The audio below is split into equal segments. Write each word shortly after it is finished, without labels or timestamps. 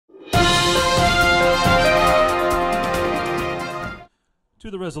To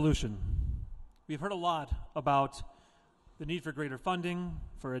the resolution. We've heard a lot about the need for greater funding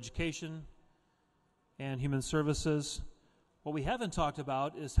for education and human services. What we haven't talked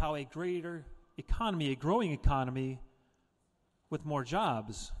about is how a greater economy, a growing economy with more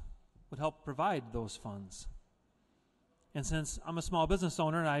jobs would help provide those funds. And since I'm a small business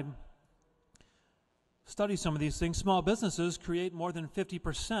owner and I study some of these things, small businesses create more than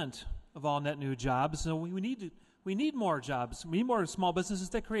 50% of all net new jobs. So we need more jobs. We need more small businesses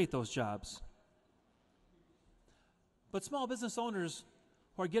that create those jobs. But small business owners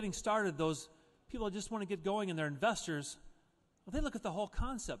who are getting started, those people that just want to get going and they're investors, well, they look at the whole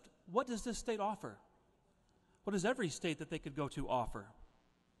concept. What does this state offer? What does every state that they could go to offer?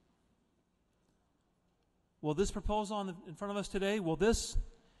 Will this proposal in front of us today, will this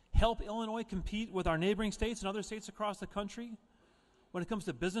help Illinois compete with our neighboring states and other states across the country when it comes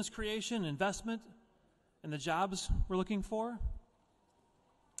to business creation, investment, and the jobs we're looking for?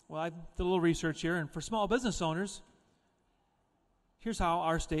 Well, I did a little research here, and for small business owners, here's how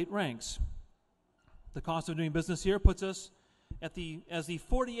our state ranks. The cost of doing business here puts us as the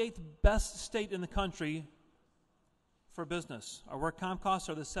 48th best state in the country for business. Our work comp costs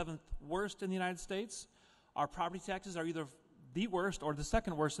are the 7th worst in the United States. Our property taxes are either the worst or the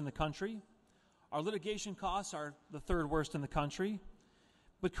 2nd worst in the country. Our litigation costs are the 3rd worst in the country.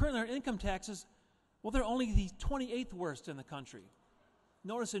 But currently our income taxes, well, they're only the 28th worst in the country.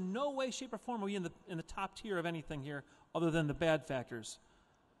 Notice in no way, shape, or form are we in the top tier of anything here other than the bad factors.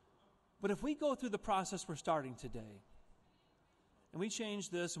 But if we go through the process we're starting today, and we change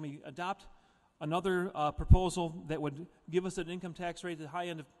this and we adopt another proposal that would give us an income tax rate at the high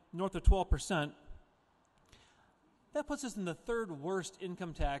end of north of 12%, that puts us in the 3rd worst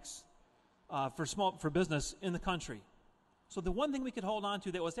income tax for business in the country. So the one thing we could hold on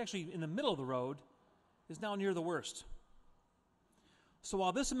to that was actually in the middle of the road is now near the worst. So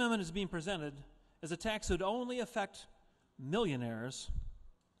while this amendment is being presented as a tax that would only affect millionaires,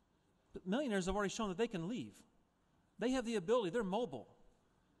 but millionaires have already shown that they can leave. They have the ability, they're mobile.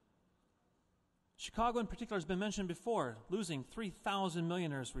 Chicago in particular has been mentioned before, losing 3,000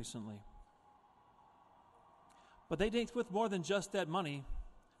 millionaires recently. But they take with more than just that money.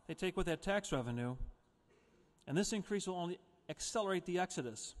 They take with that tax revenue. And this increase will only accelerate the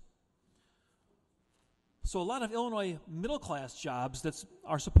exodus. So a lot of Illinois middle-class jobs that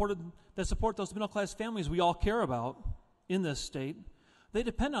support those middle-class families we all care about in this state, they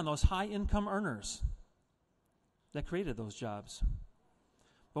depend on those high-income earners that created those jobs.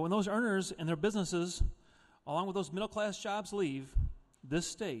 But when those earners and their businesses, along with those middle-class jobs, leave this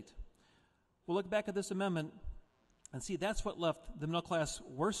state, we'll look back at this amendment and see that's what left the middle class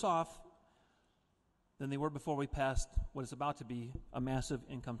worse off than they were before we passed what is about to be a massive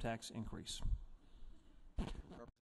income tax increase.